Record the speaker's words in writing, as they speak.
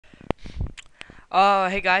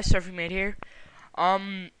Hey guys, SurfingMate here.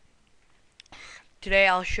 Um, Today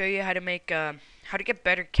I'll show you how to make how to get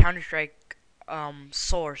better Counter-Strike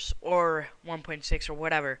Source or 1.6 or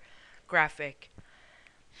whatever graphic.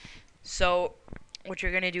 So what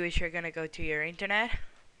you're gonna do is you're gonna go to your internet.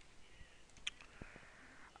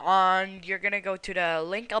 You're gonna go to the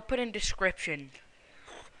link I'll put in description.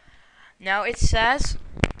 Now it says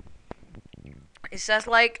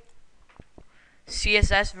like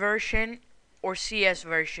CSS version or CS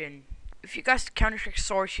version. If you got Counter-Strike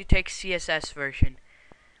Source, you take CSS version.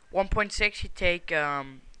 1.6 you take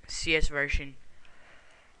CS version.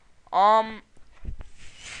 Um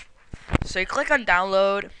so you click on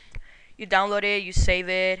download, you download it, you save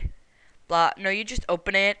it, blah no you just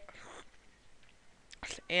open it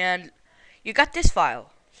and you got this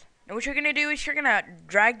file. Now what you're gonna do is you're gonna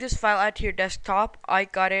drag this file out to your desktop. I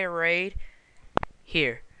got it right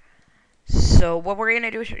here. So what we're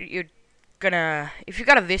gonna do is you're gonna, if you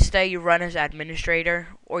got a Vista, you run as administrator,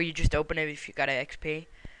 or you just open it if you got an XP.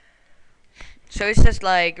 So it says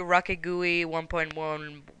like Rocket GUI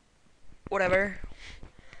 1.1 whatever,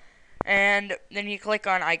 and then you click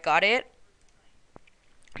on I got it.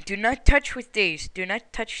 Do not touch with these. Do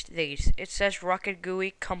not touch these. It says Rocket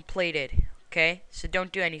GUI completed. Okay, so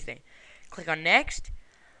don't do anything. Click on next,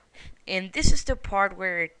 and this is the part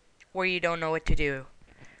where you don't know what to do.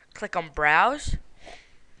 Click on browse,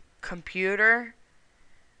 computer,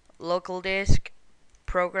 local disk,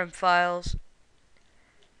 program files,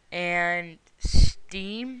 and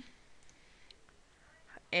Steam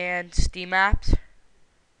apps,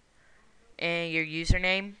 and your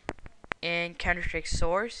username and Counter-Strike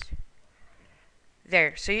source.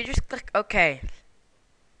 There. So you just click OK.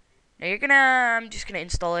 Now I'm just gonna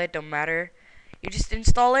install it. Don't matter. You just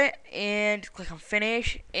install it and click on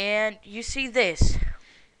finish, and you see this.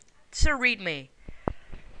 It's a README.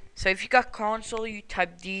 So if you got console, you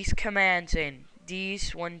type these commands in.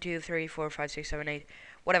 These 1, 2, 3, 4, 5, 6, 7, 8,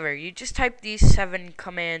 whatever. You just type these 7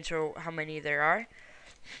 commands or how many there are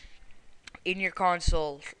in your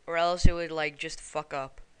console, or else it would like just fuck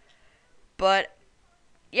up. But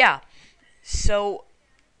yeah. So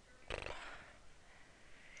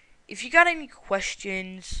if you got any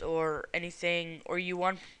questions or anything, or you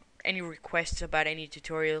want any requests about any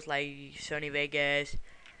tutorials like Sony Vegas,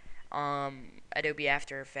 Adobe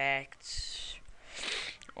After Effects,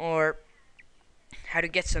 or how to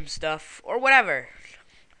get some stuff, or whatever,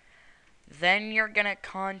 then you're gonna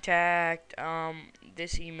contact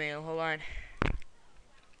this email. Hold on.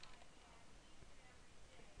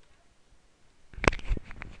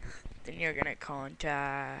 Then you're gonna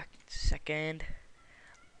contact second.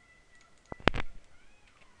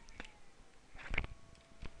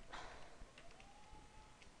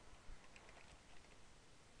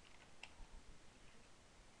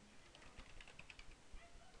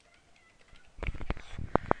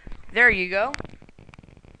 There you go.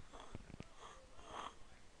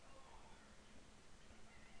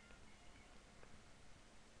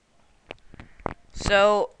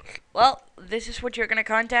 So, well, this is what you're gonna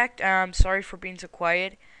contact. Sorry for being so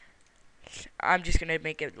quiet. I'm just gonna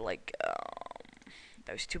make it like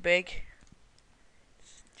that was too big.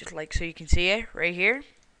 Just like so you can see it right here.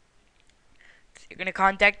 You're gonna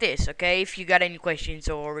contact this, okay? If you got any questions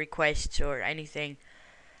or requests or anything.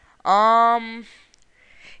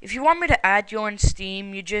 If you want me to add you on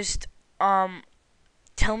Steam, you just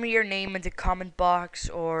tell me your name in the comment box,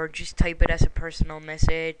 or just type it as a personal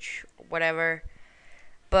message, whatever.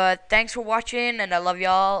 But thanks for watching, and I love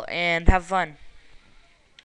y'all, and have fun.